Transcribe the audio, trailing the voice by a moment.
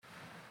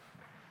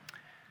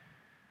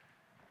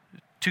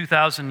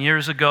2,000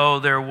 years ago,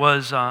 there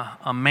was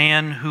a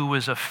man who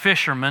was a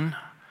fisherman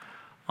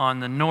on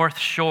the north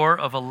shore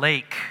of a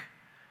lake.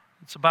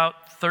 It's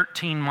about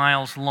 13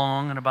 miles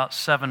long and about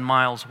 7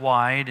 miles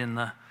wide in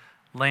the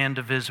land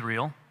of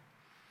Israel.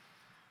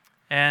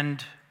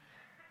 And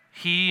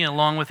he,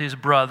 along with his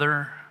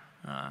brother,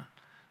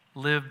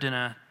 lived in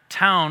a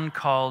town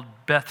called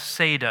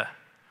Bethsaida.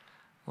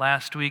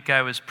 Last week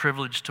I was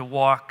privileged to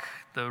walk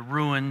the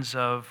ruins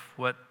of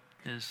what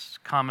is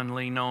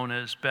commonly known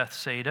as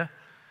Bethsaida.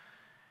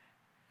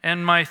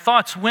 And my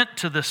thoughts went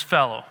to this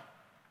fellow.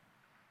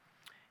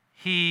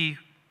 He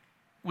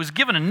was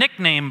given a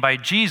nickname by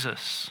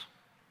Jesus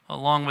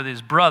along with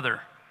his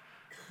brother.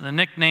 The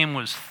nickname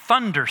was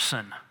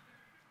Thunderson.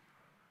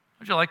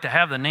 Would you like to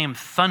have the name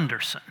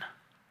Thunderson?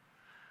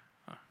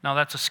 Now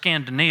that's a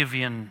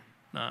Scandinavian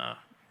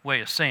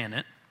way of saying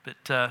it,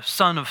 but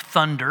son of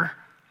thunder,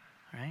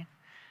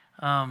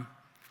 right?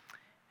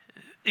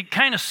 It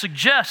kind of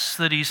suggests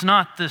that he's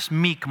not this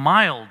meek,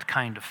 mild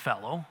kind of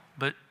fellow,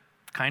 but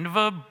kind of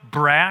a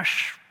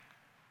brash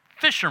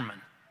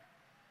fisherman.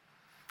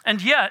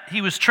 And yet, he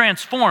was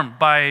transformed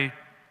by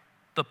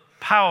the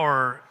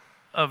power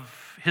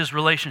of his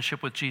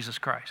relationship with Jesus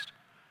Christ.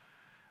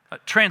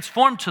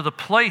 Transformed to the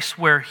place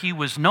where he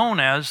was known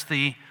as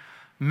the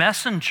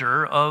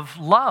messenger of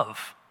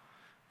love.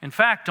 In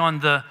fact, on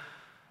the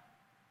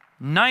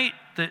night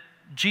that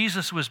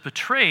Jesus was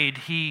betrayed,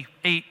 he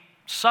ate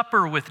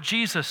supper with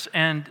Jesus,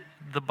 and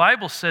the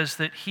Bible says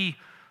that he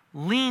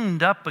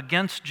leaned up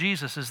against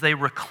Jesus as they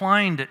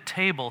reclined at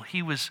table.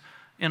 He was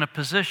in a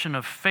position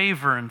of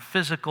favor and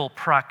physical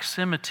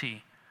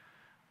proximity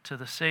to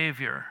the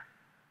Savior.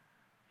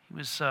 He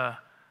was a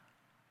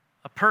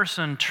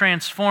person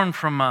transformed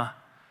from a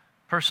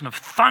person of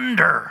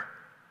thunder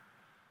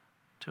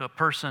to a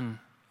person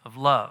of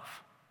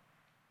love.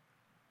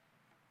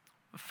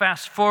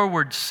 Fast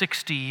forward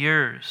 60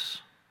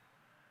 years.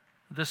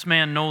 This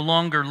man no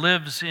longer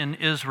lives in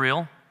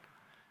Israel.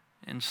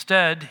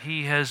 Instead,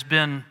 he has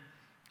been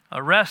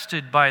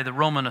arrested by the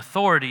Roman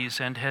authorities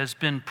and has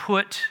been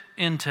put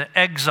into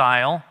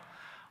exile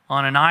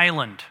on an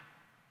island.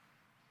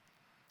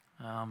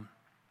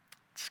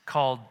 It's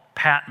called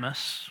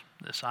Patmos,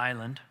 this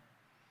island.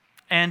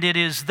 And it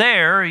is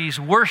there, he's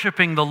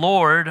worshiping the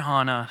Lord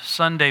on a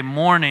Sunday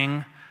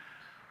morning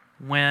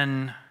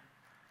when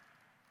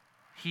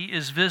he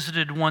is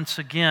visited once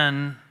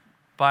again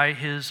by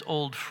his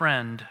old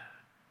friend,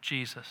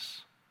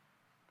 Jesus.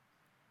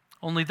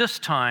 Only this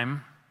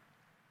time,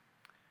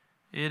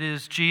 it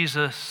is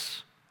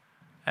Jesus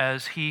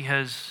as he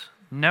has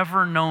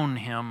never known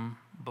him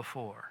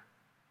before.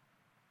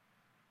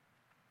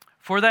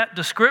 For that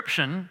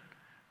description,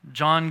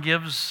 John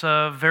gives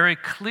a very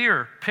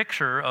clear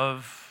picture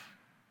of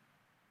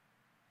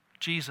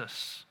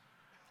Jesus,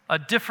 a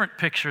different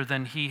picture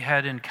than he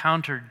had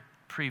encountered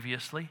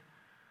previously,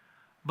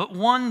 but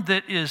one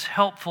that is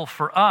helpful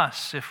for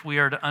us if we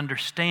are to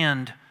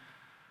understand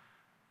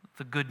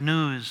the good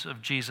news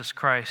of Jesus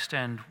Christ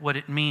and what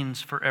it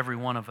means for every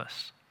one of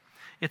us.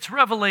 It's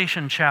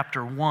Revelation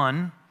chapter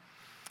 1,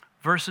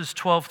 verses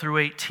 12 through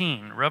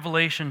 18.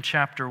 Revelation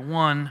chapter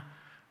 1,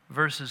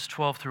 verses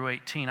 12 through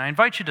 18. I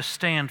invite you to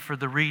stand for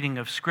the reading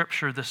of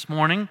Scripture this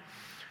morning.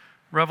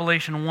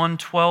 Revelation 1,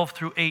 12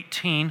 through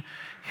 18.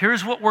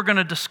 Here's what we're going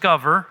to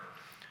discover.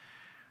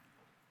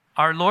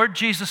 Our Lord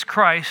Jesus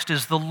Christ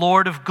is the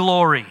Lord of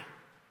glory.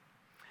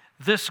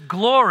 This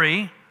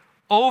glory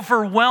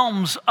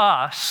overwhelms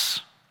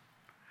us,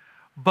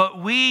 but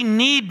we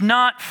need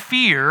not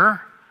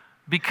fear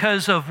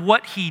because of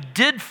what he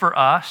did for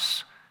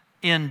us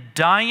in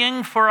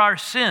dying for our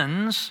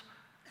sins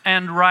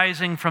and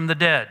rising from the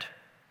dead.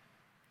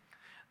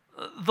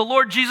 The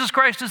Lord Jesus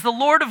Christ is the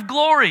Lord of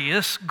glory.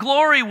 This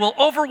glory will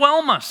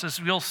overwhelm us, as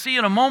we'll see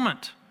in a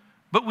moment.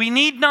 But we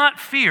need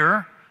not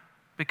fear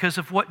because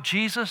of what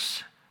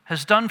Jesus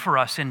has done for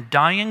us in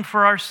dying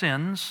for our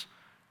sins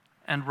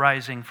and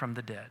rising from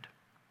the dead.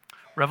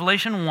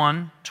 Revelation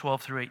 1,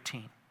 12 through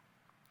 18.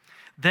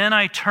 Then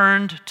I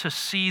turned to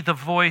see the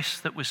voice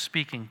that was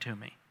speaking to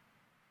me.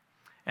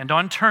 And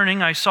on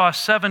turning, I saw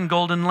 7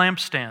 golden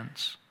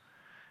lampstands.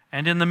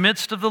 And in the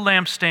midst of the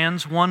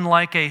lampstands, one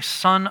like a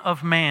son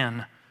of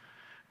man,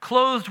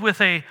 clothed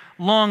with a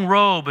long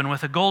robe and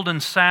with a golden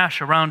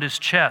sash around his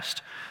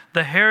chest.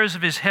 The hairs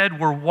of his head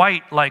were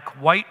white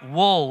like white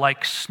wool,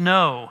 like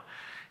snow.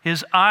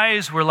 His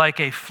eyes were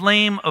like a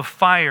flame of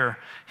fire.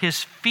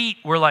 His feet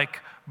were like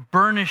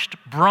burnished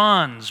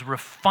bronze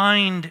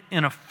refined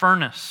in a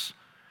furnace.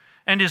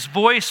 And his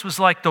voice was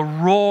like the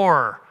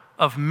roar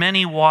of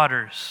many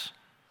waters.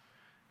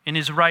 In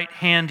his right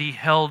hand he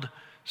held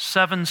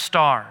 7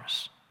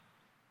 stars.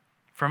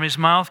 From his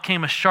mouth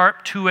came a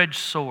sharp 2-edged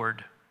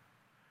sword,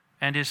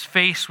 and his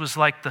face was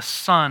like the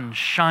sun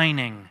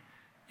shining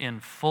in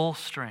full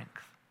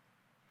strength.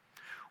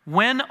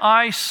 When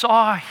I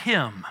saw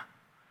him,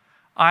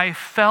 I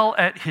fell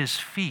at his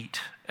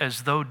feet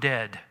as though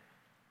dead.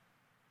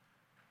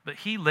 But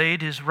he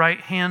laid his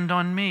right hand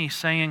on me,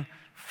 saying,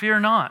 "Fear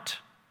not.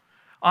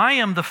 I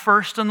am the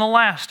first and the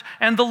last,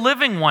 and the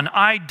living one.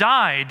 I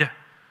died,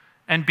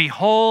 and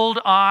behold,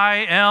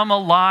 I am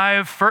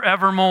alive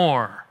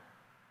forevermore,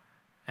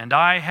 and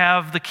I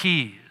have the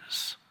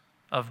keys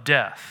of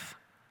death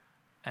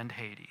and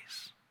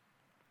Hades.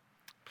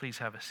 Please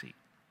have a seat.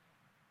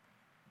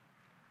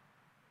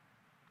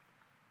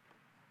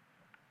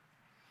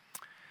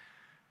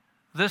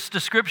 This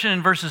description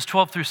in verses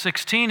 12 through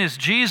 16 is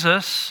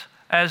Jesus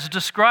as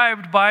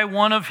described by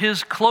one of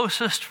his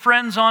closest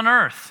friends on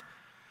earth.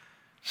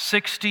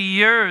 60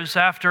 years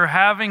after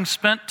having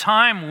spent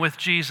time with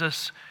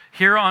Jesus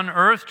here on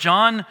earth,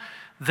 John,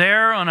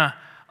 there on an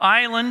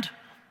island,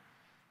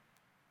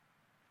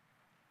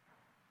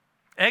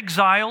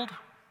 exiled,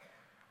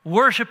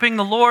 worshiping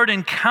the Lord,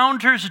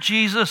 encounters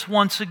Jesus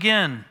once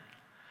again.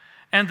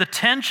 And the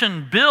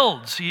tension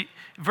builds.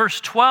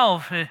 Verse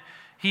 12,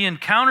 he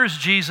encounters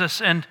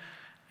Jesus, and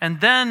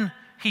then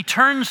he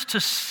turns to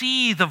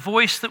see the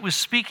voice that was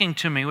speaking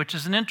to me, which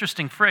is an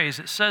interesting phrase.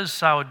 It says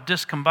how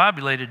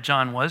discombobulated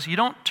John was. You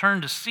don't turn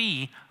to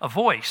see a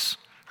voice.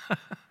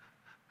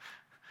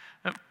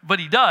 But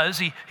he does.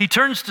 He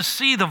turns to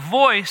see the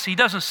voice. He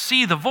doesn't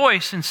see the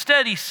voice.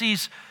 Instead, he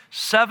sees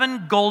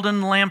 7 golden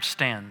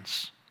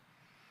lampstands.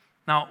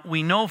 Now,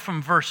 we know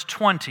from verse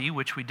 20,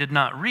 which we did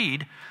not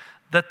read,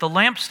 that the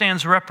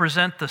lampstands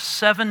represent the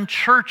 7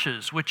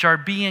 churches which are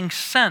being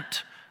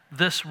sent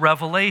this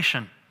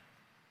revelation.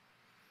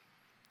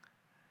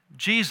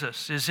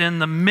 Jesus is in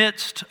the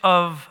midst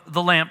of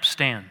the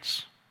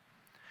lampstands.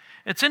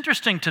 It's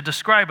interesting to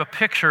describe a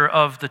picture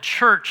of the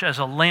church as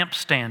a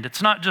lampstand.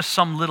 It's not just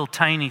some little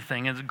tiny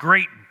thing. It's a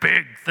great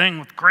big thing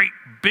with great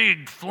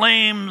big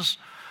flames.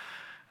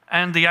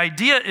 And the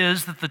idea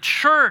is that the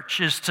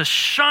church is to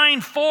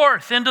shine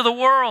forth into the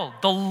world,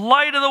 the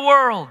light of the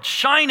world,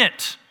 shine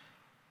it.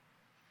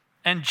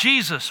 And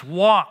Jesus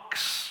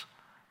walks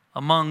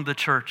among the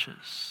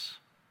churches.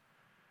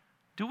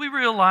 Do we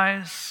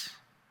realize,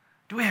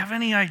 do we have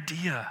any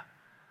idea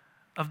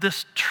of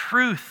this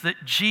truth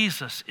that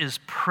Jesus is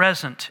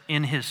present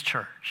in his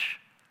church?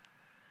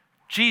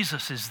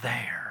 Jesus is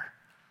there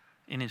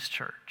in his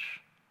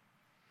church.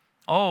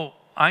 Oh,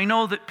 I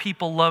know that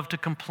people love to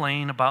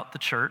complain about the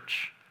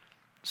church,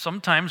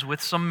 sometimes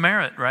with some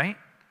merit, right?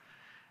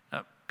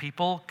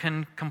 People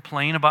can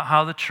complain about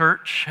how the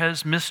church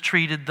has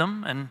mistreated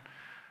them, and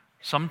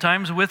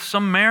sometimes with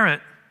some merit.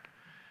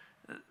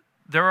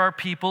 There are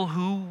people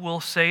who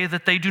will say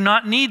that they do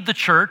not need the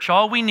church,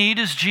 all we need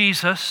is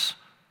Jesus.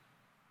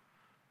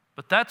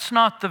 But that's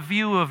not the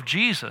view of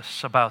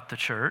Jesus about the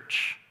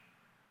church.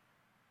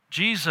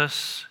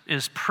 Jesus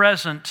is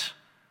present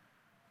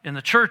in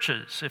the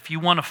churches. If you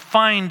want to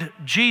find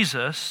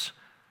Jesus,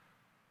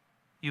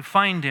 you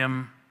find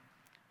him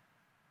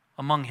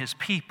among his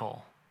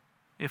people.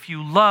 If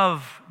you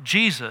love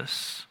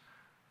Jesus,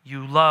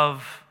 you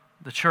love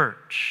the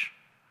church.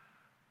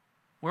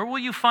 Where will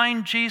you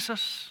find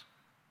Jesus?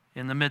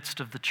 In the midst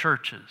of the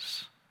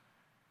churches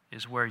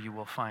is where you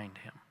will find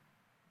him.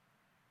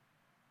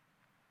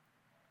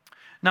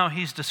 Now,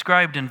 he's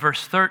described in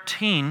verse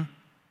 13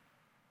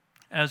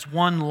 as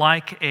one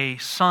like a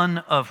son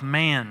of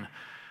man,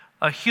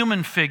 a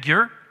human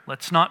figure.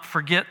 Let's not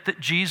forget that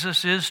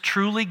Jesus is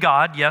truly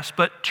God, yes,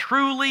 but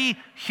truly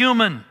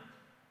human.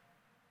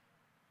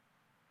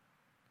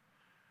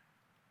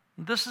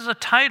 This is a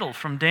title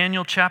from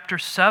Daniel chapter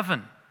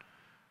 7,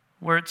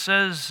 where it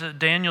says,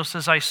 Daniel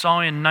says, I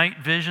saw in night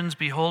visions,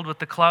 behold, with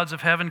the clouds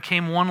of heaven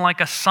came one like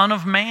a son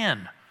of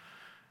man.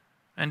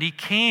 And he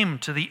came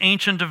to the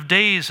Ancient of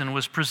Days and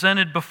was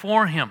presented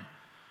before him.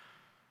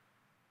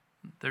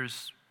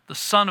 There's the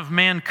Son of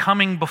Man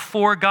coming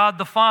before God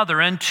the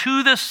Father. And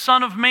to this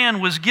Son of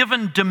Man was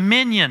given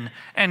dominion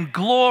and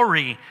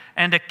glory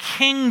and a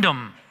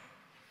kingdom,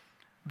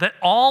 that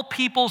all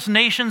peoples,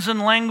 nations, and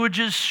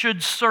languages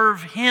should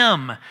serve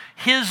him.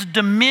 His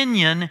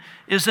dominion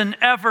is an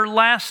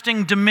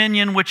everlasting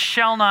dominion which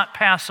shall not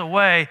pass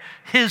away.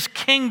 His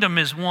kingdom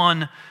is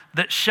one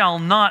that shall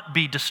not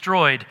be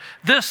destroyed.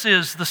 This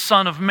is the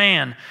Son of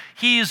Man.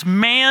 He is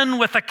man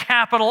with a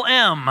capital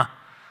M,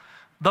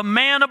 the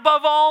man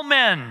above all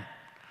men,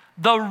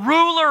 the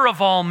ruler of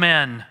all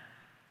men,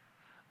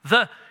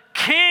 the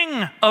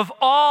King of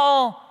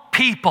all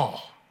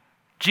people,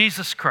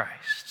 Jesus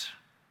Christ.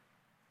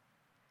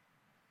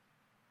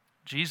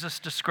 Jesus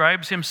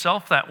describes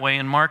himself that way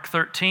in Mark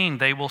 13.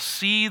 They will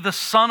see the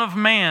Son of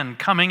Man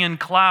coming in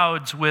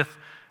clouds with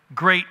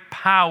great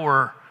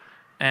power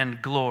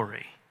and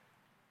glory.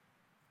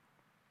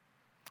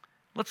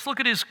 Let's look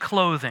at his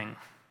clothing.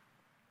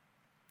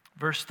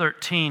 Verse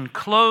 13,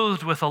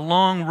 clothed with a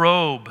long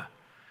robe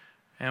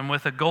and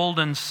with a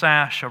golden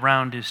sash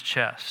around his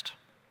chest.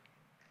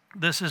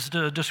 This is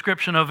the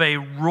description of a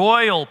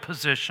royal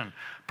position,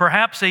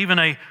 perhaps even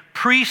a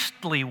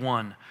priestly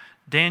one.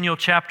 Daniel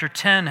chapter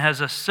 10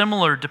 has a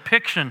similar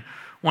depiction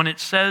when it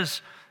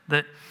says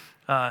that,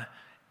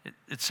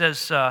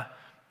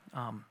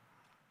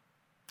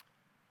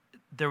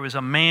 there was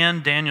a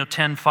man, Daniel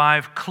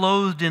 10:5,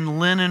 clothed in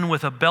linen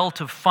with a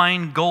belt of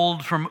fine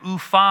gold from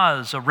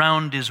Uphaz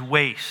around his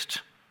waist.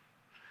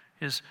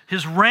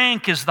 His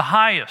rank is the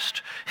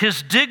highest.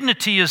 His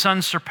dignity is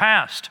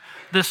unsurpassed.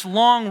 this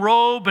long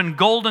robe and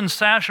golden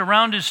sash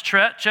around his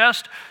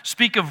chest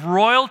speak of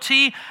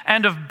royalty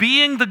and of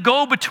being the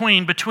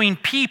go-between between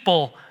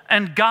people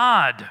and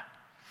God.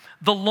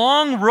 The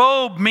long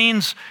robe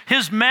means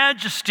his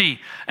majesty,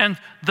 and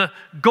the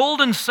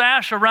golden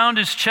sash around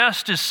his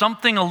chest is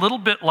something a little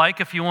bit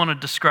like, if you want to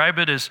describe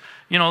it as,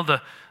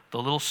 the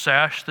little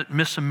sash that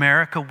Miss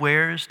America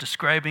wears,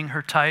 describing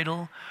her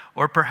title,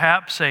 or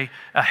perhaps a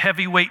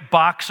heavyweight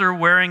boxer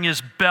wearing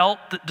his belt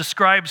that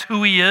describes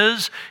who he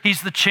is.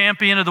 He's the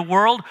champion of the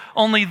world.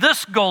 Only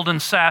this golden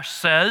sash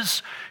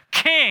says,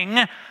 King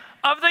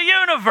of the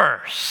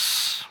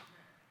universe.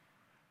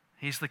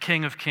 He's the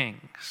King of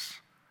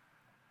kings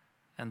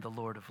and the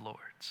Lord of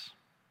lords.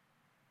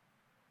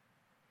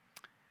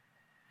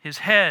 His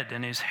head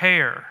and his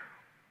hair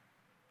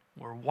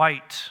were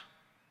white.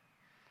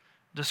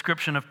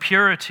 Description of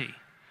purity.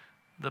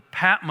 The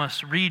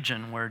Patmos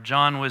region where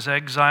John was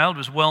exiled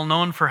was well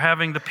known for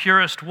having the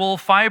purest wool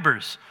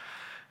fibers.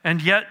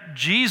 And yet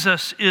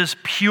Jesus is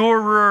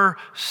purer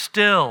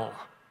still.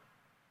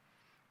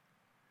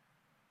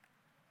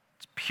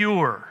 It's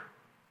pure,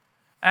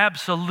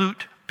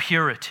 absolute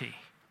purity.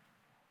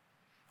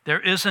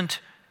 There isn't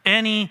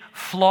any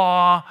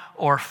flaw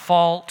or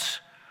fault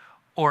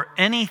or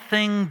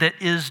anything that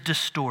is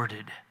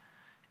distorted.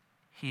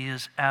 He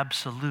is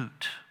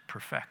absolute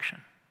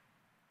perfection.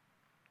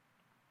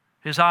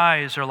 His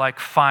eyes are like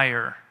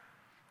fire.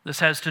 This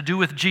has to do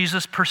with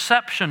Jesus'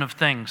 perception of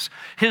things.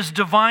 His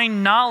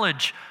divine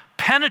knowledge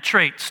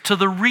penetrates to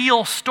the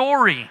real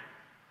story.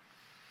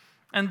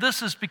 And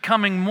this is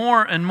becoming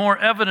more and more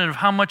evident of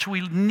how much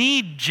we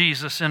need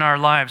Jesus in our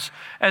lives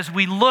as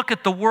we look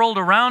at the world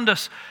around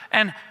us.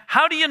 And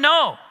how do you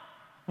know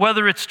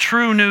whether it's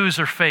true news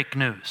or fake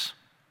news?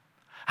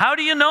 How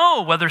do you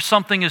know whether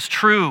something is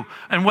true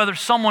and whether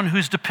someone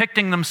who's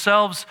depicting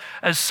themselves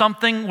as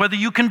something, whether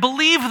you can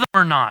believe them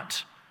or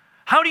not?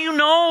 How do you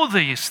know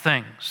these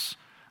things?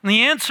 And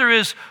the answer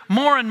is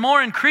more and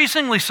more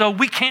increasingly so.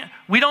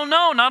 We don't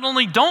know. Not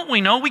only don't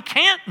we know, we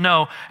can't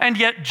know. And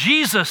yet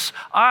Jesus'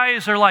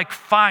 eyes are like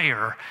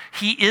fire.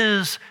 He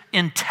is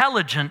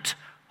intelligent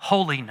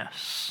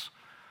holiness.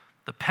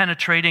 The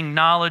penetrating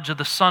knowledge of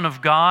the Son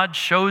of God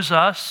shows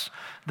us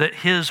that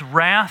his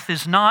wrath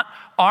is not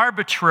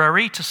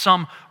arbitrary to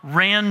some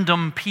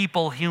random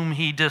people whom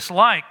he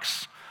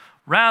dislikes.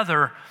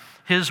 Rather,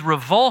 his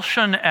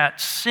revulsion at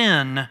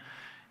sin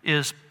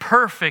is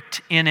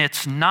perfect in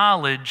its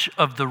knowledge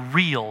of the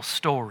real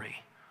story.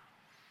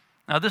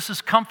 Now, this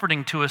is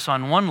comforting to us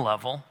on one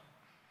level,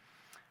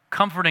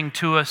 comforting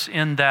to us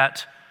in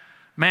that,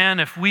 man,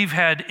 if we've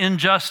had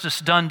injustice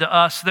done to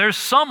us, there's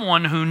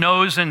someone who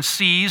knows and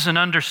sees and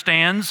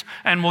understands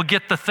and will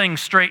get the thing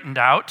straightened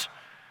out.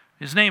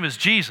 His name is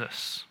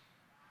Jesus.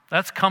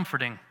 That's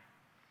comforting.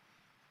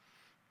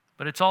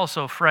 But it's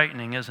also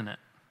frightening, isn't it?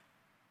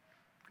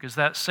 Because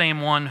that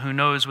same one who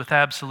knows with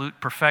absolute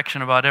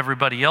perfection about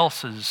everybody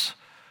else's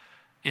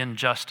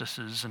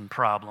injustices and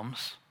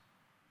problems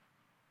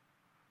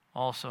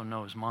also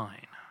knows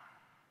mine.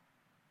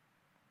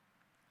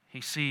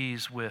 He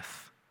sees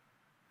with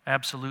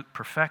absolute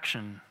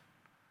perfection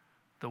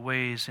the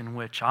ways in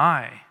which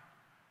I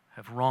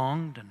have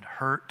wronged and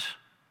hurt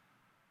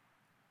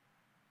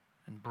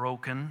and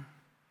broken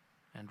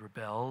and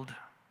rebelled.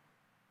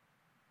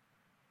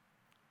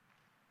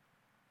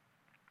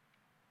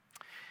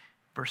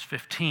 Verse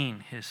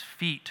 15, his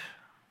feet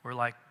were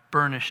like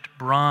burnished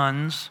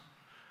bronze,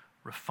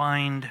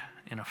 refined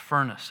in a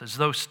furnace, as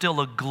though still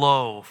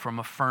aglow from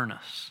a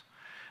furnace.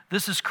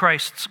 This is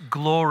Christ's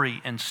glory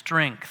and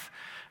strength.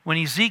 When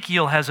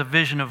Ezekiel has a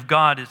vision of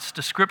God, his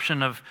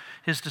description,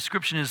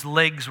 his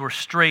legs were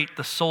straight,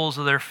 the soles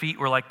of their feet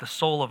were like the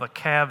sole of a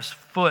calf's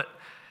foot,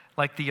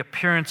 like the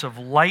appearance of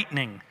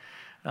lightning.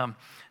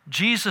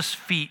 Jesus'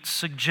 feet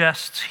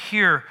suggests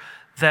here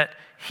that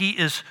he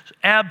is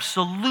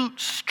absolute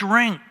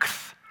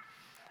strength,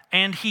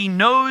 and he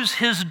knows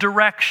his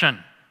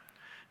direction.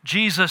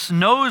 Jesus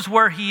knows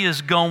where he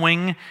is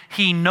going.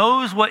 He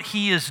knows what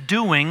he is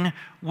doing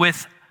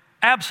with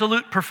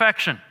absolute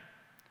perfection.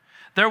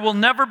 There will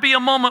never be a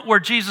moment where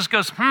Jesus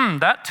goes,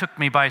 that took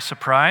me by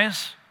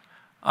surprise.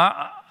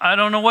 I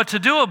don't know what to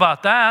do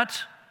about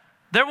that.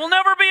 There will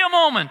never be a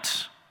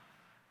moment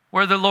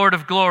where the Lord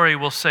of glory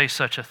will say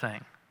such a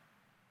thing.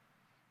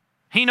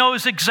 He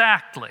knows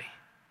exactly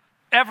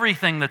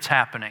everything that's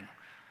happening,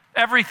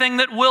 everything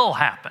that will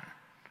happen,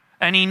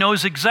 and he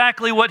knows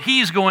exactly what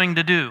he's going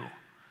to do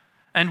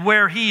and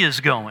where he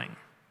is going.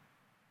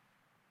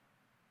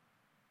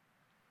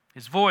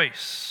 His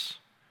voice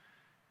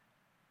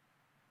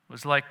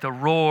was like the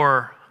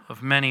roar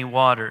of many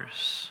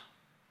waters.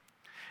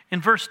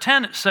 In verse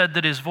 10, it said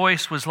that his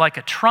voice was like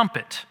a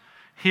trumpet.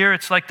 Here,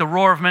 it's like the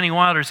roar of many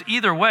waters.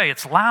 Either way,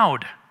 it's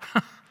loud.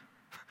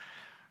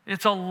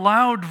 It's a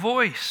loud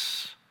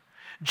voice.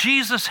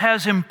 Jesus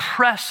has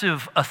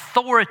impressive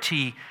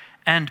authority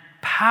and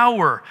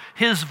power.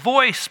 His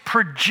voice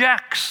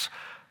projects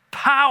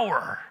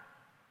power.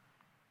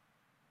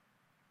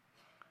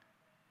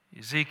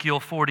 Ezekiel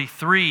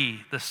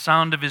 43, the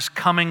sound of his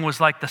coming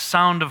was like the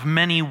sound of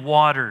many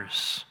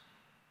waters.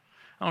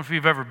 I don't know if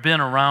you've ever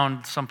been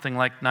around something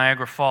like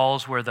Niagara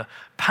Falls where the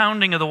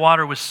pounding of the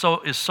water is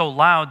so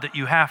loud that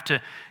you have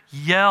to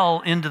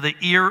yell into the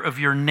ear of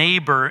your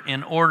neighbor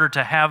in order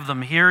to have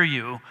them hear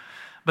you.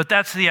 But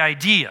that's the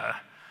idea,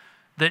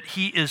 that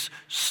he is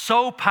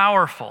so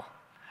powerful.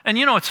 And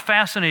you know, it's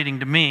fascinating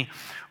to me.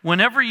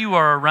 Whenever you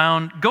are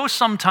around, go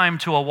sometime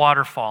to a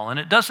waterfall, and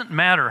it doesn't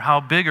matter how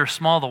big or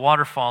small the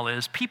waterfall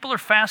is, people are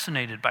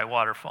fascinated by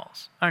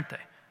waterfalls, aren't they?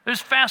 They're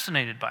just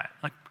fascinated by it.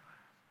 Like,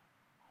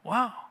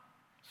 wow,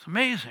 it's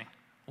amazing.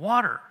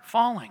 Water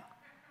falling.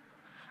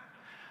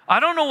 I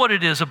don't know what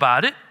it is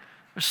about it.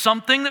 There's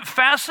something that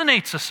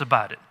fascinates us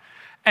about it.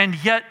 And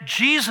yet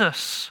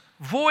Jesus'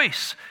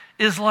 voice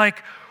is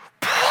like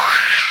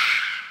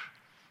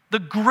the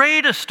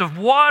greatest of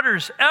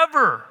waters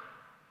ever.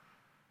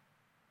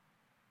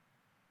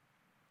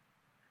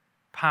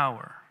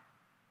 Power.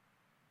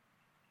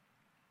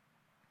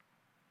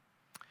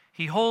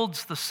 He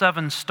holds the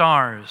 7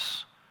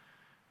 stars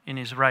in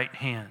his right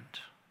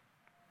hand.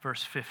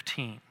 Verse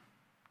 15.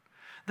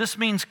 This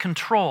means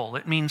control.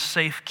 It means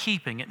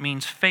safekeeping. It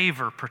means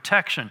favor,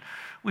 protection.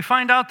 We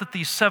find out that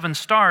these 7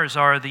 stars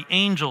are the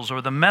angels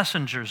or the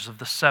messengers of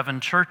the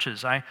 7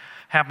 churches. I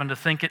happen to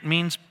think it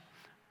means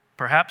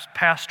perhaps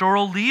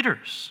pastoral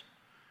leaders.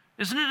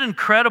 Isn't it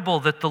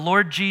incredible that the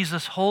Lord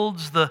Jesus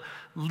holds the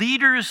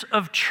leaders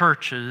of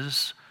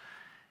churches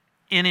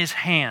in his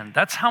hand?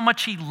 That's how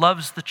much he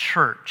loves the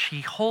church.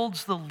 He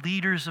holds the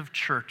leaders of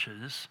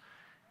churches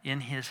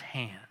in his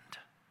hand.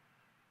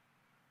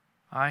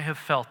 I have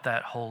felt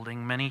that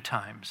holding many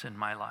times in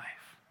my life.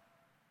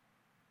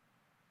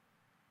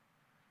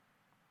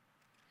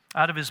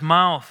 Out of his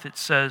mouth, it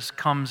says,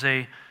 comes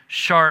a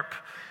sharp,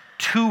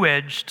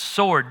 two-edged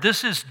sword.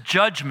 This is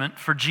judgment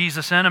for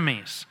Jesus'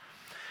 enemies.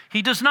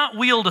 He does not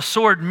wield a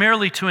sword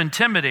merely to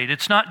intimidate.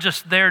 It's not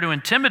just there to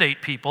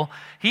intimidate people.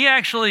 He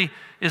actually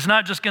is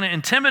not just going to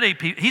intimidate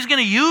people. He's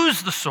going to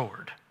use the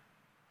sword.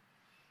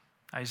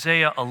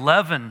 Isaiah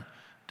 11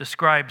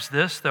 describes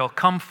this. There'll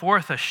come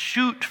forth a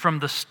shoot from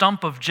the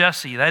stump of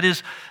Jesse. That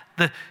is,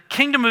 the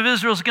kingdom of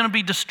Israel is going to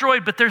be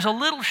destroyed, but there's a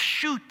little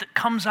shoot that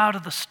comes out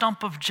of the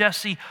stump of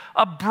Jesse.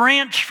 A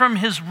branch from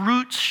his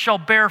roots shall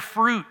bear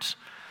fruit.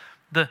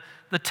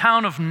 The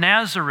town of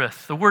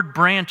Nazareth, the word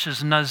branch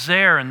is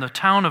Nazer, and the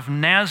town of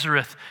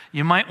Nazareth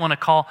you might want to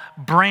call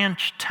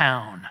Branch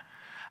Town.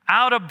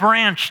 Out of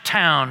Branch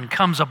Town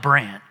comes a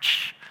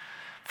branch.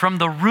 From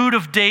the root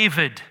of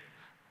David,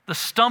 the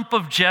stump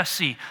of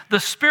Jesse, the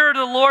Spirit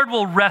of the Lord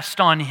will rest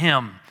on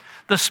him.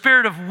 The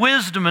spirit of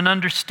wisdom and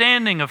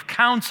understanding, of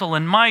counsel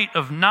and might,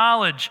 of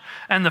knowledge,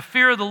 and the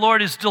fear of the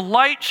Lord. His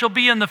delight shall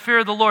be in the fear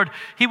of the Lord.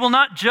 He will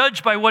not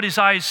judge by what his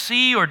eyes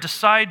see or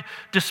decide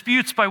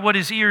disputes by what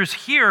his ears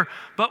hear,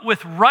 but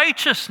with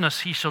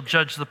righteousness he shall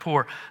judge the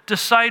poor,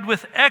 decide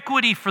with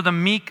equity for the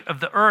meek of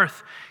the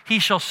earth. He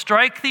shall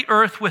strike the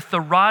earth with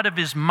the rod of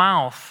his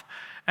mouth,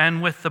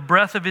 and with the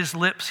breath of his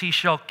lips he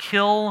shall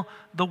kill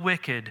the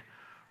wicked.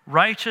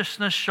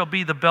 Righteousness shall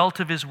be the belt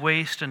of his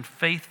waist, and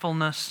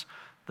faithfulness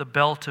the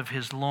belt of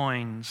his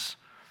loins.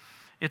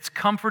 It's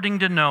comforting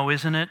to know,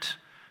 isn't it?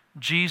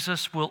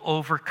 Jesus will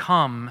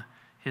overcome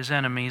his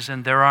enemies,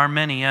 and there are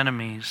many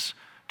enemies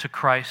to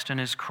Christ and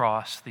his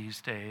cross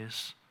these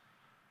days.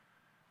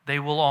 They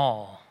will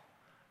all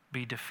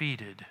be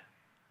defeated,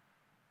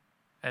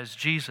 as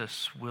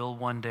Jesus will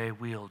one day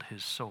wield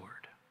his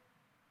sword.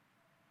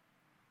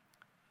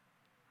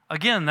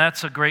 Again,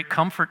 that's a great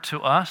comfort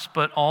to us,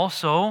 but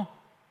also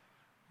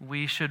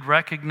we should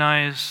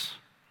recognize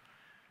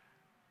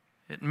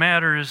it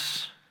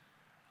matters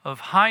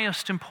of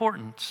highest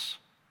importance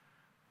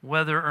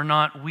whether or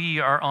not we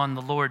are on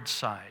the Lord's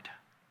side.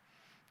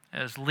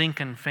 As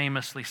Lincoln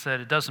famously said,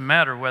 it doesn't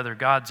matter whether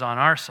God's on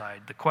our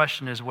side. The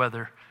question is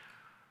whether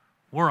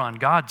we're on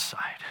God's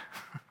side.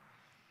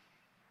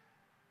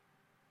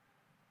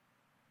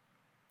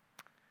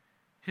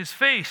 His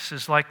face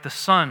is like the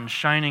sun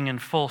shining in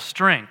full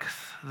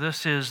strength.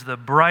 This is the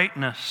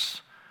brightness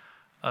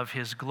of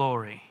his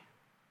glory.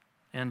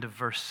 End of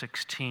verse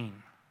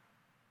 16.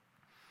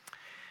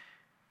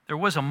 There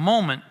was a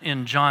moment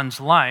in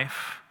John's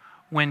life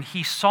when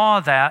he saw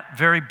that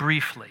very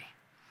briefly.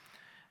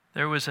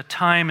 There was a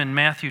time in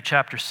Matthew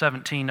chapter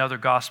 17, other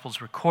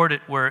Gospels record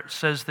it, where it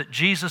says that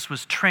Jesus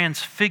was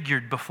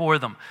transfigured before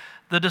them.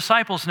 The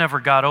disciples never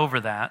got over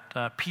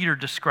that. Peter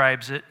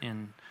describes it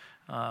in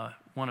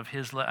one of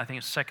his, I think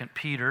it's 2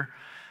 Peter.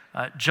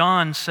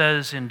 John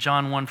says in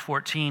John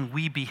 1:14,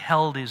 we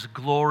beheld his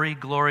glory.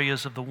 Glory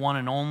is of the one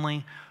and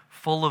only,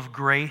 full of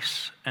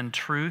grace and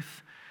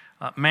truth.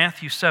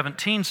 Matthew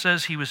 17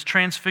 says he was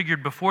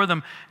transfigured before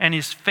them, and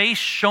his face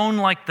shone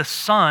like the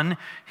sun.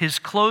 His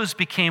clothes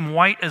became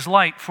white as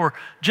light. For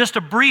just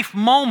a brief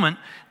moment,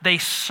 they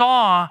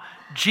saw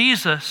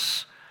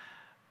Jesus,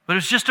 but it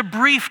was just a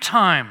brief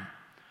time.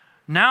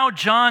 Now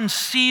John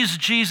sees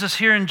Jesus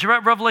here in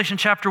Revelation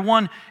chapter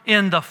 1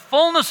 in the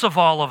fullness of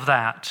all of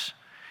that.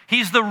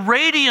 He's the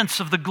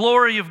radiance of the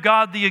glory of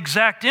God, the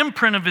exact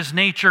imprint of his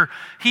nature.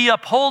 He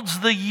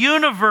upholds the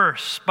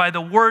universe by the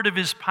word of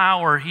his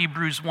power,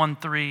 Hebrews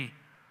 1:3.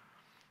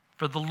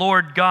 For the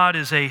Lord God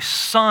is a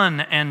sun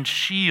and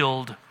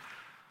shield,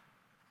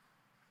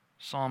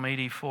 Psalm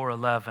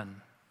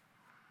 84:11.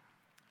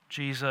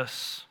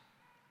 Jesus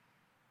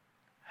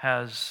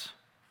has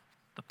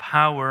the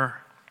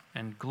power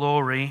and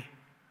glory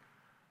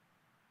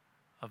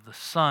of the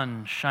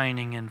sun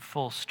shining in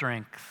full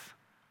strength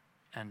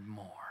and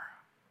more.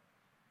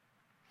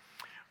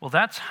 Well,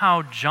 that's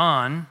how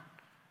John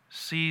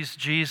sees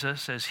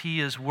Jesus as he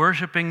is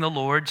worshiping the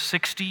Lord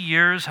 60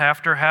 years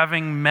after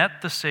having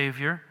met the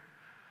Savior,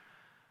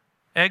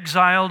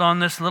 exiled on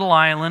this little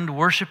island,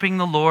 worshiping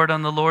the Lord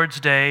on the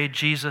Lord's day.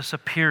 Jesus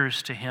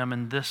appears to him,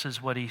 and this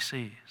is what he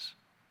sees.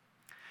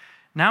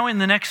 Now, in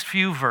the next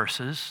few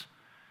verses,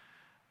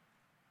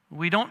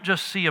 we don't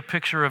just see a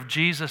picture of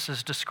Jesus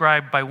as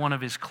described by one of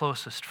his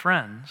closest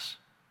friends,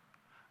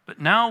 but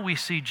now we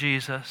see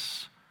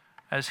Jesus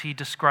as he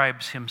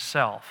describes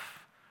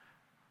himself.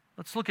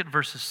 Let's look at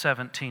verses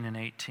 17 and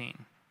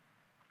 18.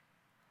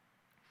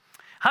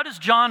 How does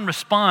John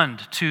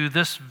respond to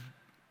this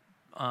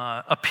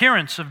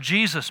appearance of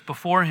Jesus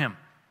before him?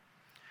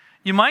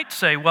 You might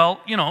say,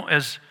 well,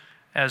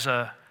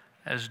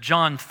 as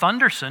John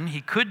Thunderson,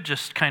 he could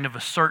just kind of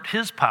assert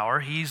his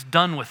power. He's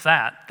done with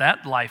that.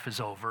 That life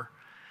is over.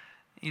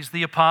 He's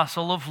the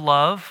apostle of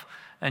love.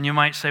 And you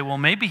might say, well,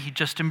 maybe he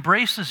just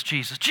embraces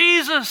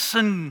Jesus,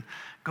 and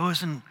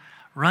goes and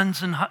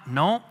runs and...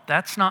 No,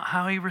 that's not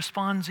how he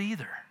responds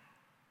either.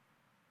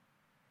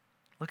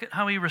 Look at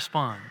how he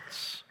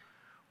responds.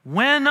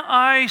 When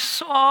I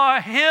saw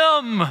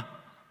him,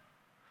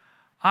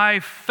 I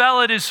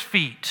fell at his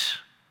feet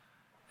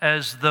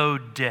as though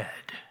dead.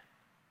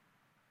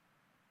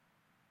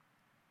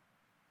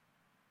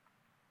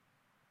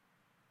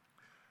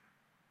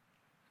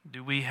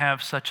 Do we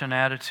have such an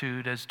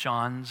attitude as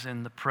John's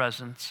in the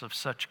presence of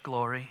such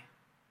glory?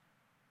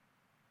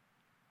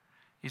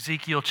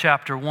 Ezekiel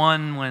chapter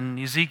 1, when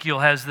Ezekiel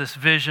has this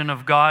vision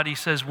of God, he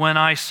says, when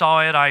I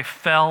saw it, I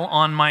fell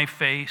on my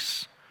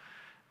face.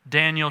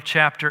 Daniel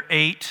chapter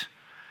 8,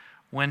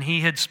 when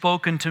he had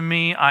spoken to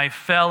me, I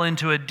fell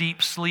into a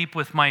deep sleep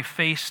with my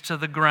face to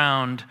the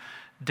ground.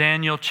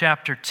 Daniel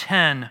chapter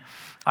 10,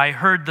 I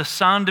heard the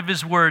sound of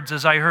his words.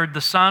 As I heard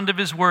the sound of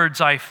his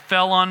words, I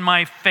fell on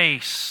my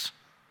face.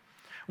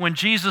 When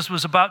Jesus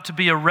was about to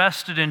be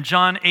arrested in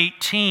John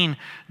 18,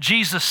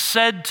 Jesus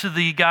said to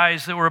the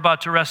guys that were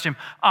about to arrest him,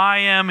 I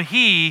am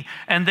he,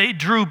 and they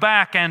drew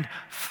back and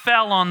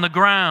fell on the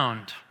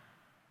ground.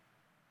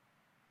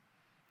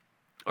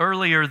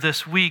 Earlier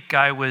this week,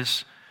 I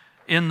was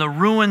in the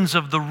ruins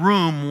of the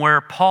room where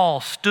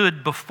Paul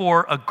stood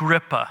before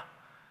Agrippa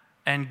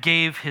and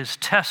gave his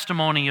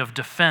testimony of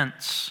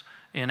defense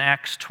in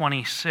Acts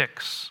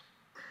 26.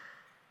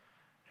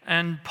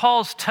 And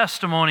Paul's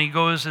testimony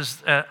goes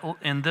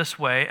in this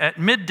way. At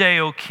midday,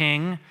 O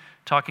king,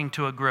 talking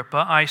to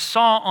Agrippa, I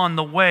saw on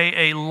the way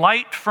a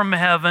light from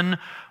heaven,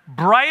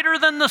 brighter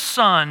than the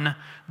sun,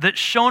 that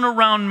shone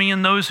around me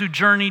and those who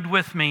journeyed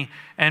with me.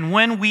 And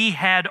when we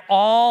had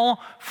all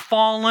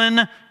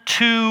fallen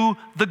to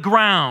the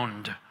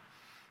ground,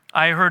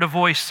 I heard a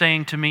voice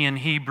saying to me in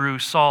Hebrew,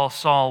 Saul,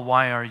 Saul,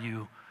 why are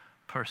you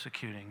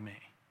persecuting me?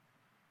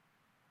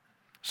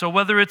 So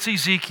whether it's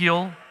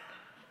Ezekiel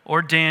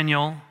or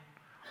Daniel,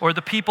 or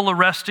the people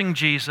arresting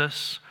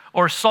Jesus,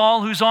 or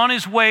Saul who's on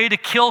his way to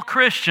kill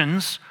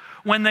Christians,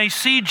 when they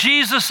see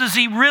Jesus as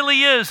he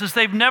really is, as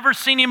they've never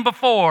seen him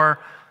before,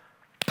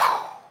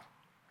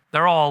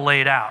 they're all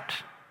laid out.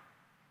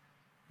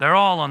 They're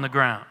all on the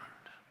ground.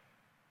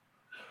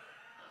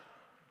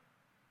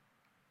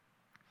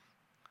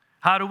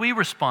 How do we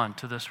respond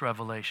to this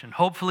revelation?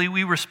 Hopefully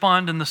we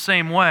respond in the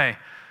same way.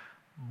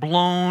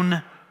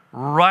 Blown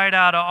right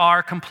out of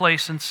our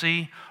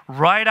complacency,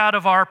 right out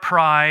of our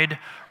pride,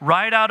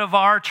 right out of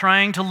our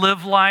trying to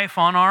live life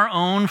on our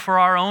own for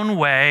our own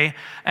way,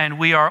 and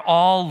we are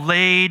all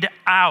laid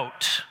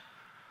out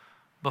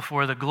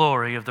before the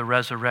glory of the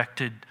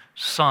resurrected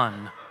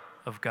Son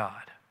of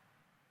God.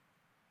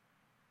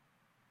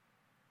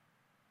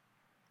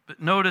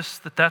 But notice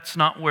that that's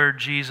not where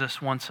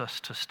Jesus wants us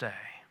to stay.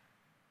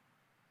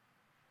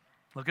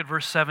 Look at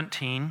verse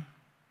 17.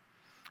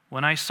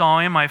 When I saw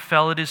him, I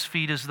fell at his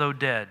feet as though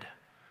dead.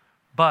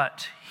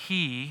 But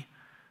he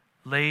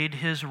laid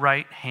his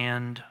right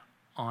hand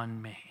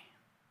on me.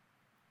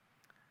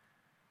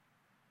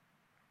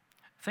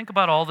 Think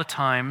about all the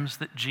times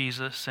that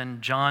Jesus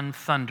and John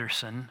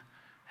Thunderson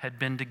had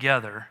been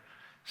together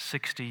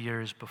 60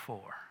 years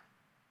before.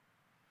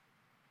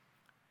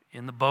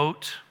 In the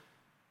boat,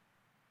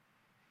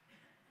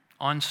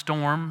 on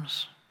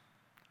storms,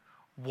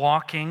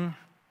 walking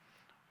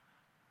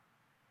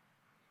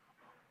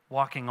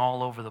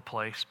all over the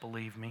place,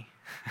 believe me.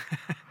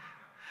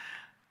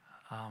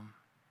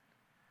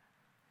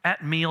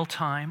 At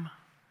mealtime,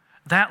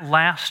 that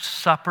Last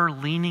Supper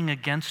leaning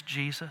against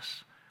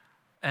Jesus,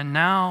 and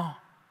now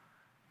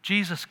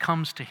Jesus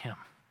comes to him.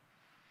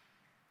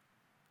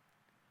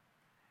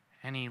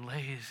 and he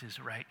lays his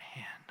right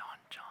hand on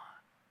John.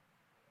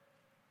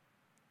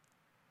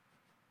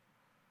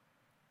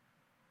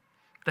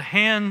 The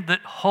hand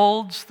that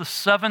holds the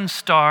 7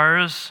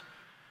 stars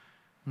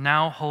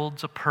now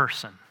holds a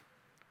person.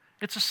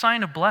 It's a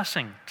sign of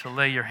blessing to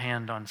lay your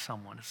hand on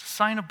someone. It's a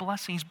sign of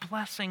blessing. He's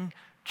blessing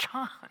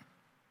John.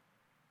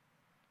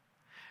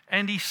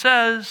 And he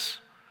says,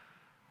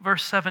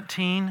 verse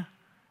 17,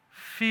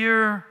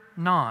 fear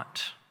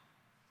not.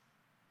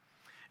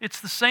 It's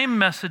the same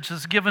message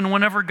that's given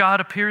whenever God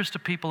appears to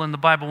people in the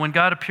Bible. When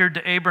God appeared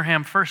to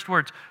Abraham, first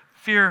words,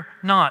 fear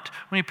not.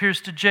 When he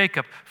appears to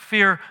Jacob,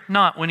 fear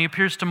not. When he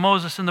appears to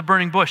Moses in the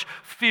burning bush,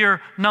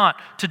 fear not.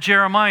 To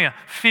Jeremiah,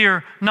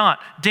 fear not.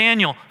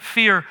 Daniel,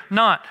 fear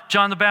not.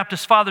 John the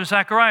Baptist's father,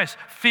 Zacharias,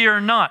 fear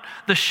not.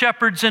 The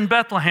shepherds in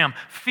Bethlehem,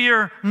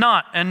 fear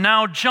not. And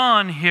now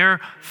John here,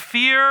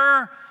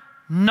 fear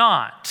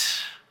not.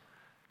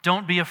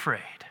 Don't be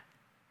afraid.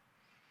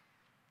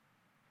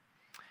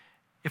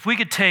 If we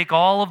could take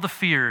all of the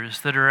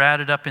fears that are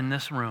added up in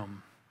this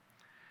room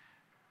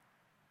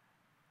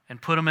and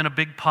put them in a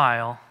big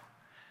pile,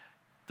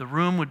 the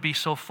room would be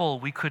so full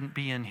we couldn't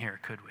be in here,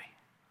 could we?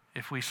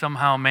 If we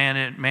somehow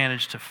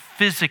managed to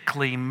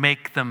physically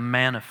make them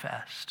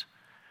manifest.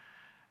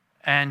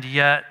 And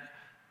yet,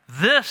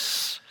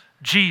 this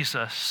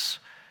Jesus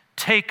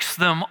takes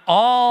them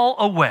all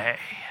away.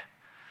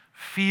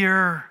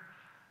 Fear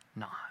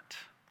not.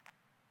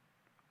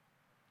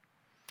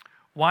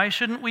 Why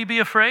shouldn't we be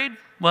afraid?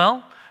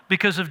 Well,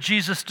 because of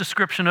Jesus'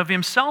 description of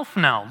himself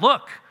now.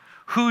 Look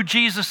who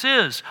Jesus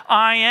is.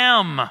 I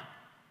am.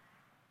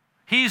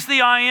 He's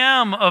the I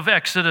am of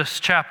Exodus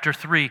chapter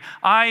 3.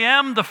 I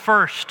am the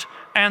first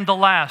and the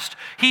last.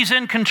 He's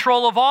in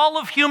control of all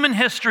of human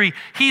history.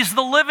 He's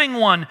the living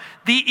one,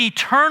 the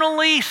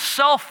eternally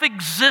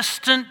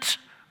self-existent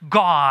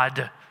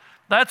God.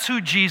 That's who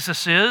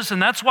Jesus is,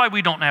 and that's why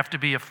we don't have to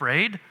be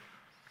afraid,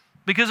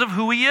 because of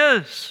who he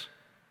is.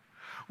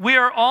 We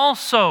are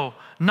also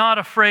not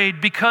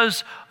afraid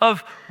because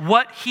of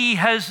what he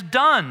has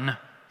done.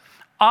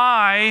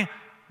 I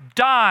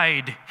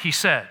died, he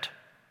said.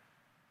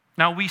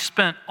 Now, we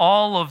spent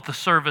all of the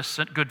service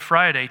at Good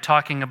Friday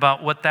talking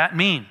about what that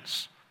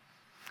means.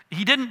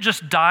 He didn't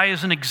just die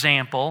as an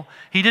example.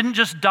 He didn't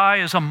just die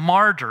as a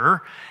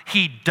martyr.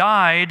 He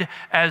died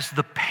as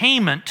the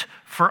payment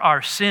for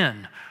our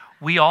sin.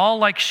 We all,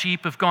 like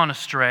sheep, have gone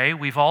astray.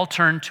 We've all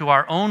turned to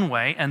our own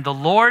way, and the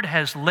Lord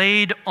has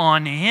laid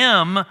on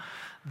him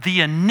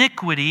the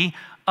iniquity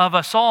of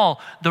us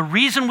all. The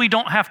reason we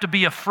don't have to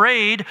be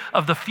afraid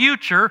of the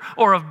future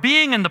or of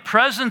being in the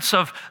presence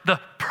of the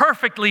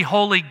perfectly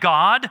holy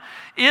God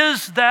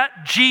is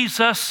that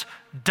Jesus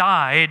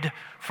died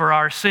for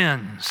our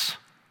sins.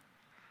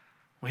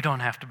 We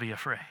don't have to be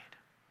afraid.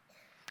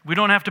 We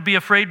don't have to be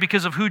afraid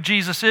because of who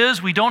Jesus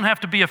is. We don't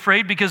have to be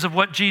afraid because of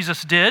what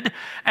Jesus did.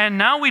 And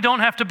now we don't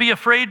have to be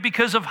afraid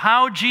because of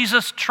how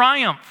Jesus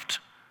triumphed.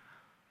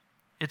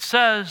 It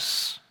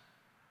says,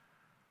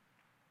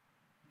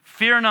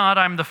 fear not,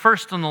 I'm the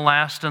first and the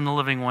last and the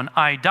living one.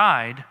 I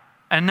died.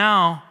 And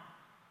now,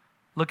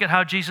 look at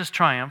how Jesus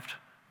triumphed.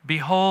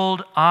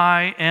 Behold,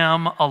 I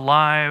am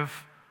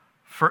alive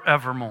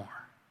forevermore.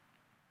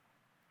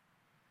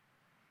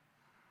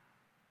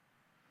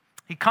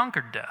 He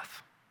conquered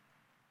death.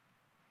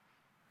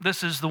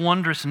 This is the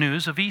wondrous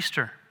news of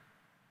Easter.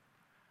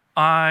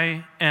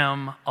 I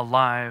am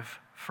alive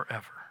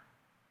forever.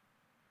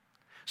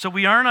 So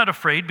we are not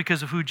afraid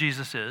because of who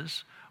Jesus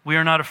is. We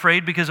are not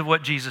afraid because of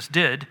what Jesus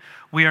did.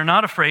 We are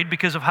not afraid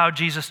because of how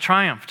Jesus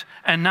triumphed.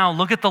 And now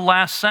look at the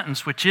last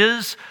sentence, which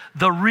is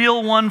the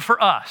real one for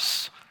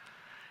us.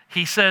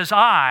 He says,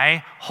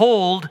 I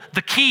hold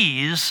the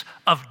keys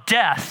of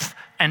death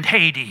and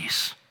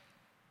Hades.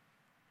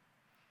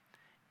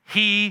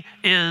 He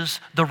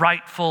is the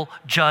rightful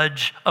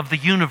judge of the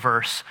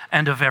universe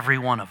and of every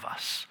one of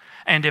us.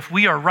 And if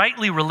we are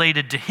rightly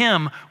related to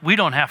him, we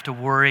don't have to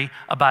worry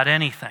about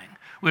anything.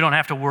 We don't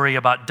have to worry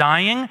about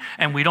dying,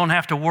 and we don't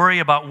have to worry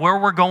about where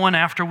we're going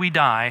after we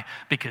die,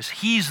 because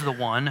he's the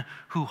one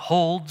who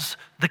holds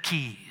the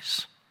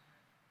keys.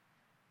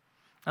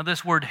 Now,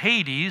 this word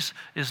Hades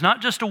is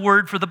not just a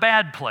word for the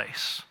bad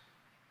place.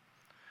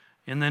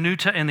 In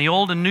the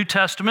Old and New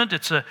Testament,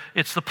 it's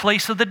the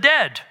place of the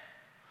dead.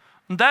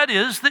 That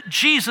is that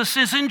Jesus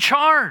is in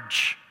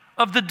charge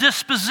of the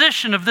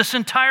disposition of this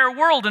entire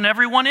world and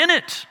everyone in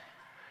it.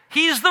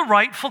 He's the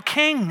rightful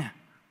king.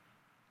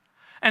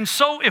 And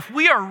so if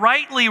we are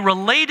rightly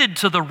related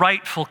to the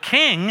rightful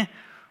king,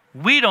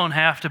 we don't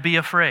have to be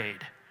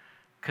afraid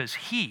because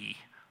he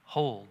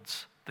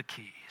holds the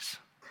keys.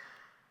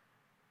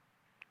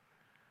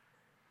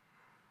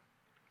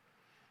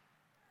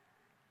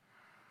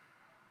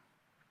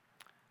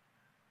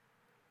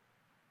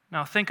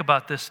 Now think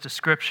about this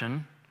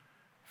description.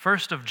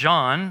 First of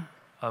John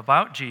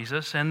about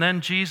Jesus, and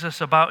then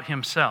Jesus about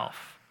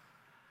himself.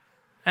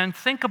 And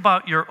think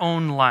about your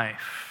own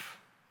life.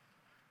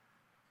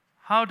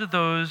 How do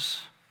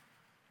those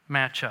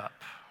match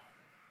up?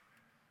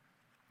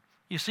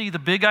 You see, the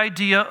big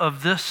idea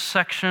of this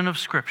section of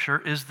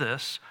Scripture is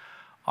this: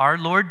 Our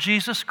Lord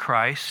Jesus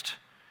Christ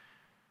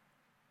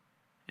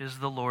is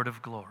the Lord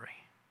of glory.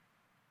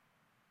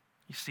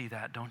 You see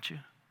that, don't you?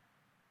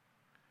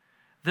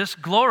 This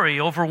glory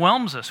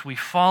overwhelms us. We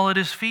fall at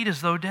his feet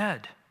as though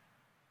dead.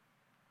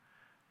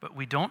 But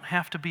we don't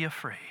have to be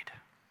afraid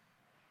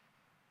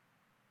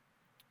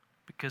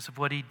because of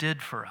what he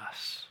did for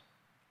us,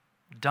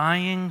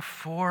 dying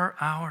for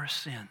our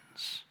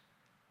sins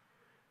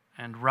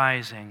and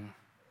rising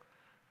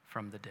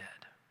from the dead.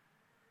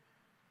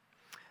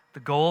 The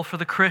goal for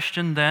the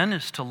Christian then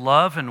is to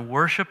love and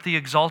worship the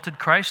exalted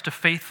Christ, to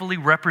faithfully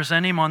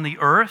represent him on the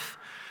earth.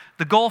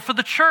 The goal for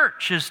the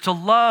church is to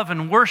love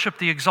and worship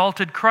the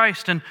exalted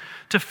Christ and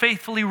to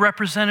faithfully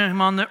represent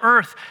him on the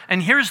earth.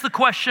 And here's the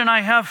question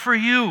I have for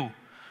you.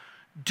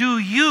 Do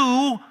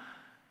you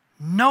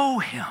know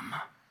him?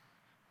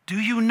 Do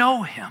you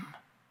know him?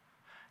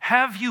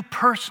 Have you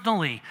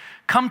personally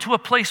come to a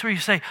place where you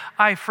say,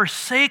 I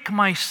forsake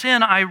my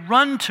sin, I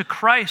run to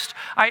Christ,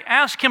 I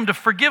ask him to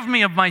forgive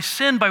me of my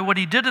sin by what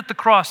he did at the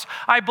cross.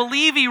 I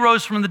believe he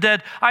rose from the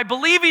dead. I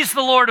believe he's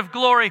the Lord of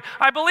glory.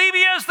 I believe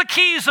he has the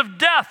keys of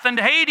death and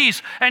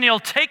Hades, and he'll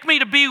take me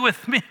to be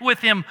with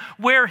him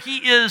where he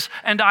is,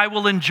 and I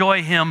will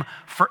enjoy him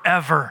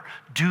forever.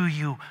 Do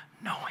you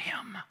know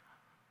him?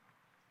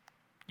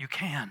 You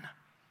can.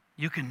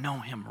 You can know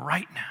him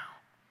right now.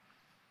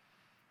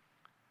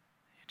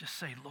 Just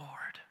say,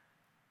 Lord,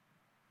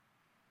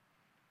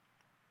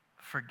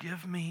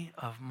 forgive me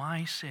of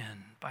my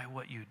sin by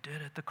what you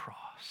did at the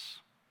cross.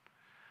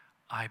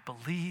 I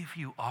believe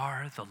you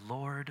are the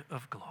Lord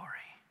of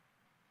glory,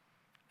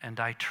 and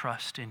I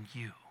trust in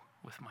you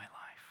with my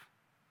life.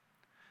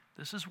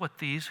 This is what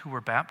these who were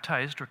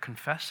baptized are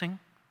confessing.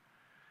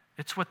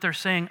 It's what they're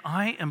saying.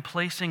 I am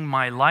placing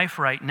my life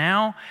right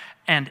now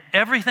and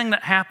everything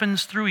that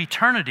happens through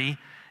eternity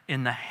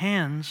in the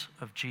hands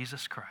of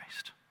Jesus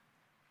Christ.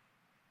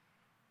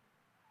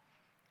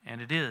 And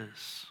it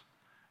is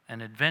an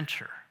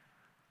adventure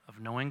of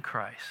knowing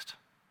Christ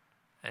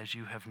as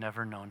you have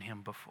never known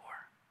him before.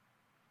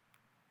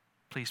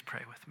 Please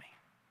pray with me.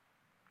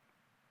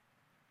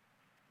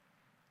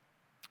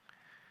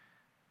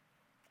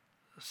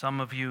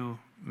 Some of you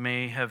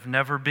may have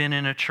never been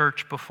in a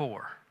church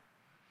before.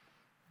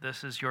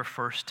 This is your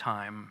first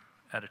time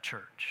at a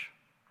church.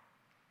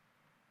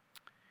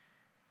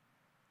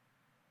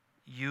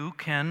 You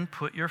can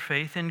put your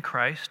faith in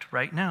Christ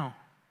right now.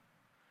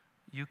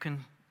 You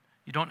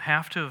don't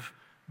have to have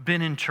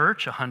been in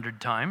church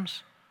 100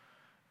 times.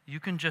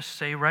 You can just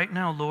say right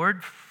now,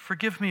 Lord,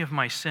 forgive me of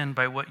my sin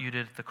by what you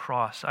did at the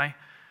cross. I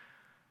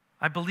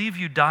believe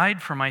you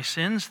died for my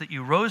sins, that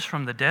you rose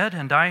from the dead,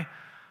 and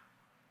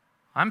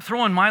I'm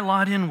throwing my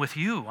lot in with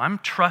you. I'm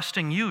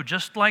trusting you,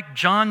 just like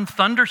John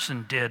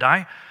Thunderson did.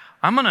 I'm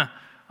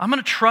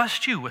gonna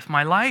trust you with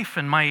my life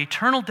and my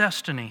eternal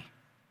destiny.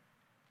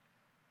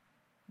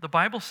 The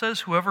Bible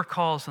says whoever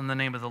calls on the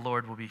name of the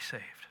Lord will be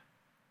saved.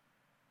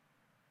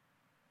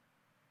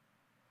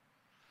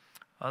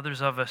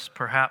 Others of us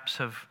perhaps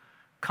have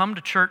come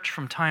to church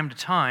from time to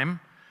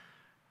time,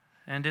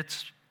 and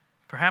it's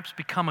perhaps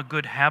become a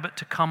good habit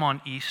to come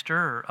on Easter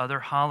or other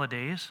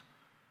holidays,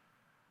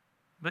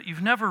 but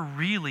you've never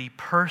really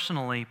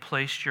personally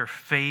placed your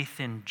faith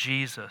in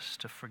Jesus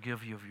to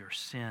forgive you of your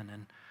sin.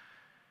 And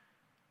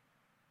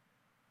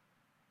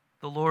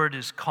the Lord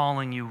is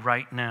calling you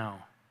right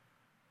now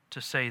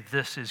to say,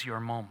 this is your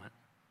moment.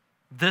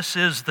 This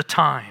is the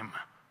time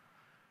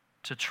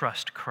to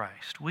trust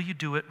Christ. Will you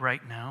do it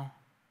right now?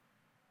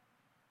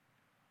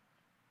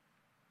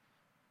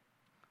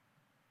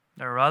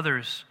 There are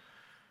others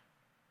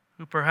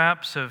who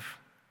perhaps have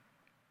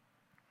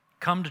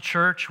come to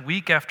church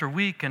week after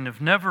week and have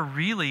never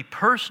really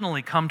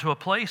personally come to a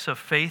place of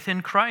faith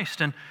in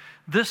Christ. And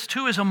this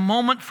too is a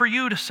moment for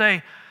you to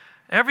say,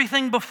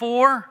 everything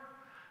before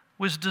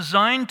was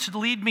designed to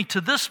lead me to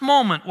this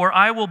moment where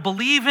I will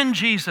believe in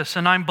Jesus,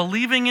 and I'm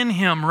believing in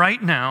him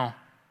right now.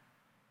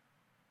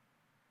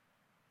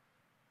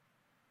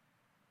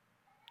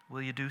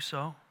 Will you do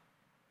so?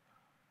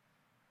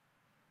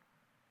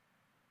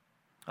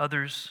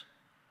 Others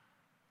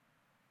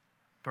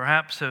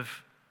perhaps have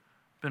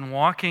been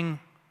walking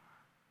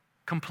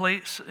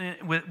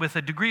with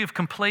a degree of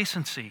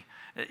complacency.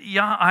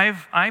 Yeah,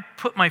 I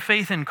put my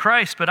faith in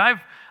Christ, but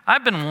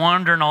I've been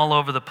wandering all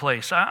over the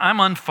place. I'm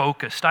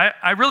unfocused.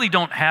 I really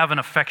don't have an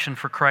affection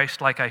for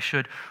Christ like I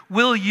should.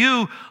 Will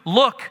you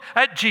look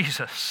at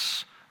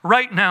Jesus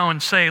right now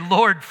and say,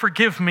 Lord,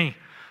 forgive me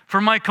for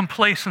my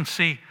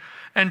complacency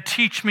and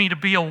teach me to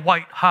be a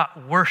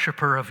white-hot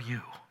worshiper of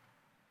you?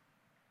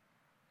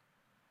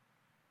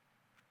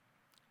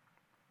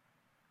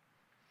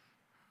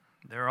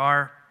 There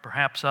are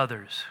perhaps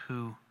others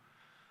who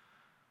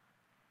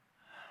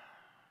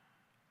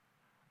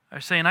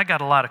are saying, I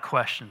got a lot of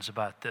questions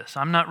about this.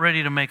 I'm not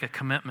ready to make a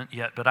commitment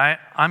yet, but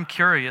I'm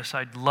curious.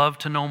 I'd love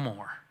to know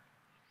more.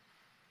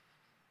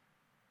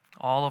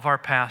 All of our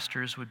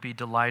pastors would be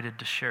delighted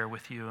to share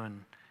with you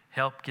and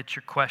help get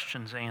your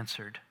questions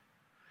answered.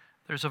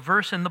 There's a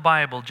verse in the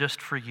Bible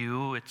just for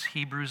you. It's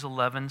Hebrews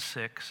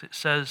 11:6. It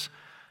says,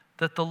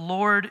 that the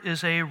Lord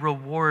is a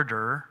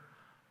rewarder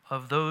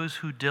of those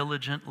who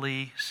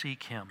diligently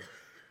seek him,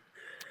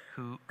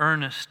 who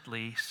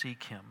earnestly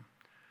seek him.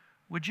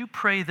 Would you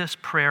pray this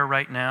prayer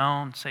right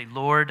now and say,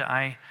 Lord,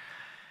 I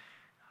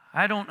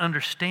don't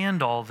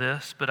understand all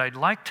this, but I'd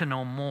like to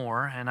know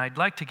more, and I'd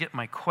like to get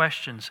my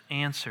questions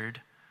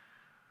answered.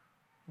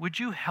 Would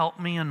you help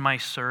me in my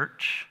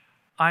search?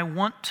 I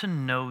want to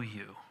know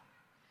you,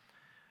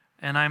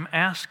 and I'm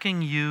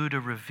asking you to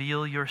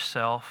reveal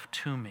yourself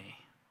to me.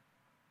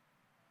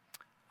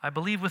 I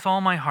believe with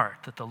all my heart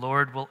that the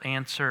Lord will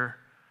answer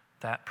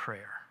that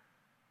prayer.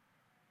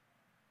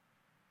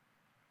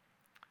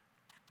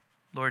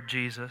 Lord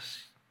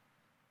Jesus,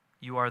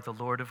 you are the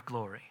Lord of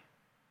glory.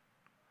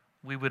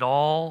 We would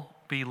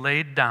all be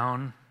laid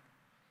down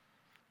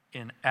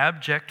in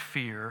abject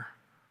fear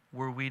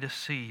were we to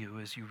see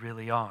you as you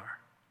really are.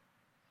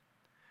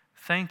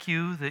 Thank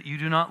you that you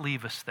do not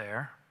leave us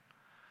there,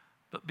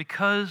 but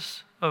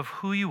because of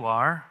who you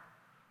are,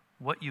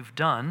 what you've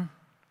done,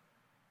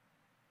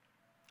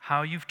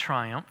 how you've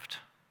triumphed,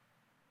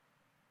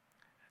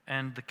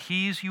 and the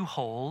keys you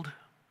hold,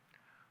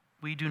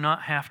 we do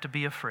not have to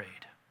be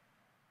afraid.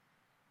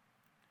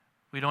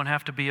 We don't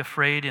have to be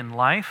afraid in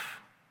life.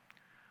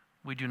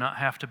 We do not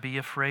have to be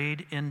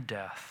afraid in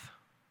death.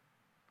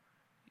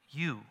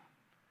 You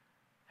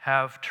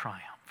have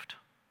triumphed.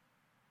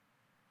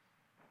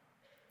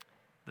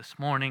 This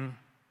morning,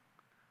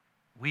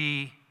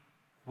 we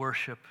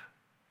worship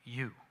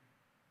you,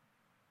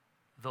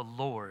 the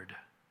Lord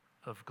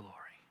of glory.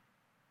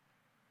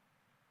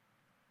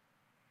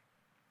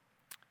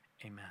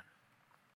 Amen.